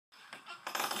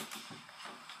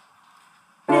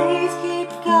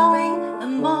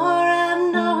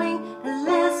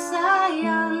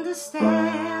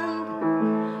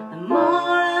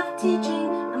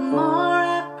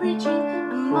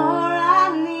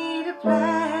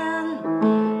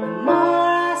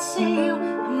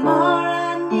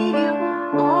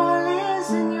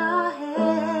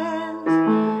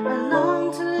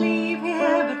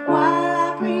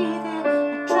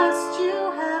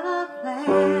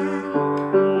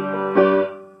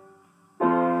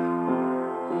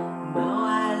Though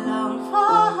I long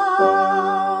for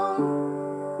home,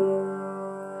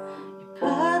 your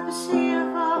purpose here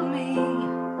for me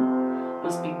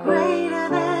must be greater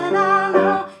than I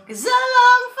know, 'cause I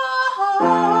long for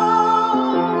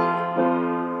home.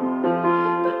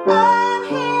 But I'm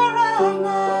here right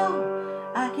now,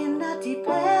 I cannot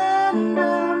depend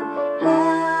on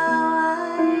how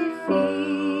I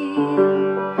feel.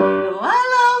 Though I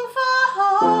long for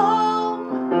home,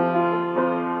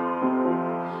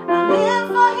 I live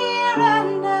for here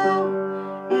and now.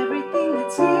 Everything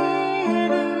that's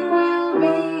hidden will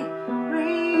be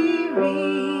revealed,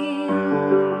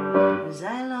 as I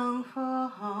long for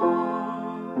home.